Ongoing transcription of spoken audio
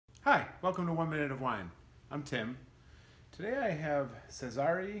Hi, welcome to 1 Minute of Wine. I'm Tim. Today I have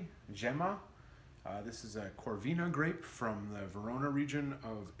Cesari Je. This is a Corvina grape from the Verona region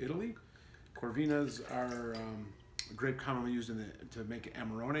of Italy. Corvinas are a grape commonly used to make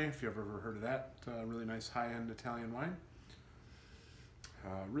Amarone, if you've ever heard of that. Really nice high-end Italian wine.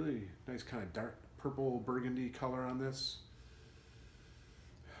 Really nice kind of dark purple burgundy color on this.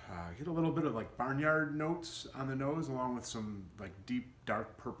 Get a little bit of like barnyard notes on the nose along with some like deep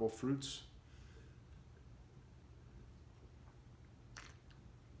dark purple fruits.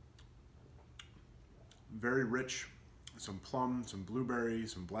 Very rich, some plum, some blueberry,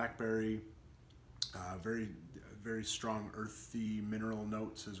 some blackberry, very strong earthy mineral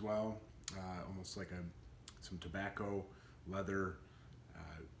notes as well, almost like some tobacco, leather,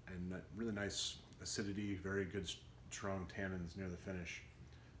 and really nice acidity, very good strong tannins near the finish.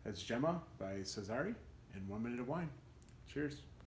 That's Gemma by Cesari in 1 Minute of Wine. Cheers.